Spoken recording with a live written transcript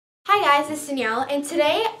Hi guys, it's Danielle, and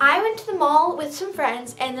today I went to the mall with some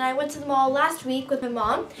friends, and then I went to the mall last week with my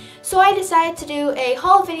mom. So I decided to do a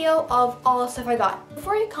haul video of all the stuff I got.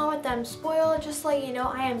 Before you comment that I'm spoiled, just to let you know,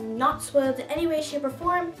 I am not spoiled in any way, shape, or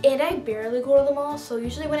form, and I barely go to the mall, so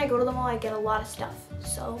usually when I go to the mall I get a lot of stuff.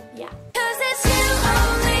 So yeah. 'Cause it's you,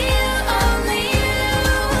 only you, only you.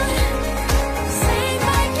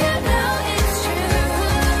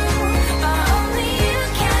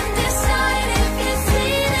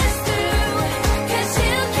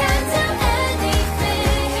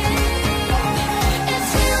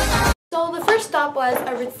 Stop was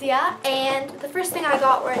Aritzia, and the first thing I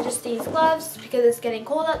got were just these gloves because it's getting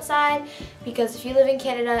cold outside, because if you live in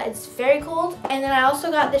Canada it's very cold. And then I also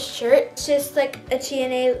got this shirt. It's just like a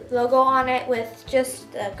TNA logo on it with just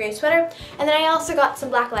a gray sweater, and then I also got some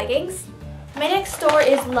black leggings. My next store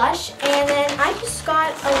is Lush, and then I just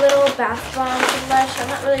got a little bath bomb from Lush. I'm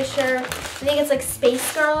not really sure. I think it's like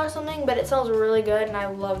Space Girl or something, but it smells really good and I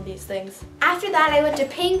love these things. After that I went to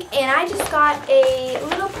Pink, and I just got a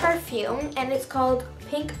little perfume, and it's called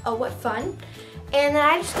Pink Oh What Fun. And then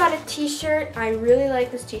I just got a t-shirt. I really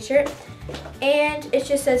like this t-shirt, and it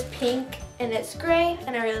just says Pink and it's gray,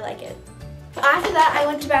 and I really like it. After that I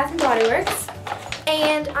went to Bath & Body Works,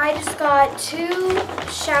 and I just got two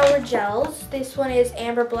shower gels. This one is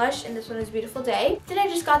Amber Blush and this one is Beautiful Day. Then I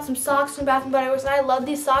just got some socks from Bath & Body Works, and I love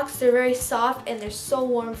these socks. They're very soft and they're so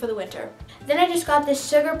warm for the winter. Then I just got this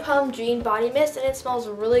Sugar Plum Dream Body Mist, and it smells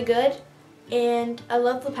really good. And I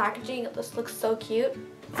love the packaging. This looks so cute.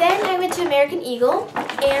 Then I went to American Eagle,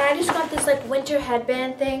 and I just got this like winter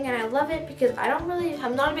headband thing, and I love it because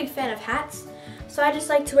I'm not a big fan of hats. So I just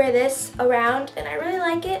like to wear this around, and I really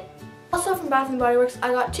like it. Also from Bath & Body Works,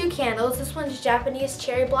 I got two candles. This one's Japanese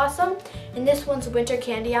Cherry Blossom, and this one's Winter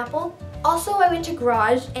Candy Apple. Also, I went to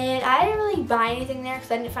Garage, and I didn't really buy anything there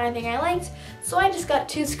because I didn't find anything I liked. So I just got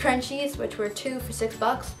two scrunchies, which were two for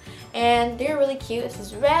 $6, and they're really cute. This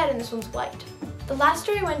is red and this one's white. The last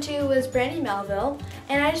store I went to was Brandy Melville,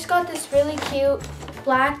 and I just got this really cute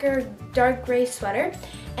black or dark gray sweater.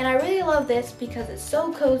 And I really love this because it's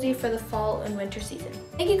so cozy for the fall and winter season.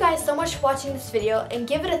 Thank you guys so much for watching this video, and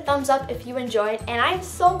give it a thumbs up if you enjoyed. And I'm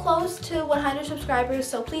so close to 100 subscribers,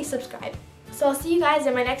 so please subscribe. So I'll see you guys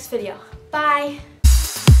in my next video. Bye!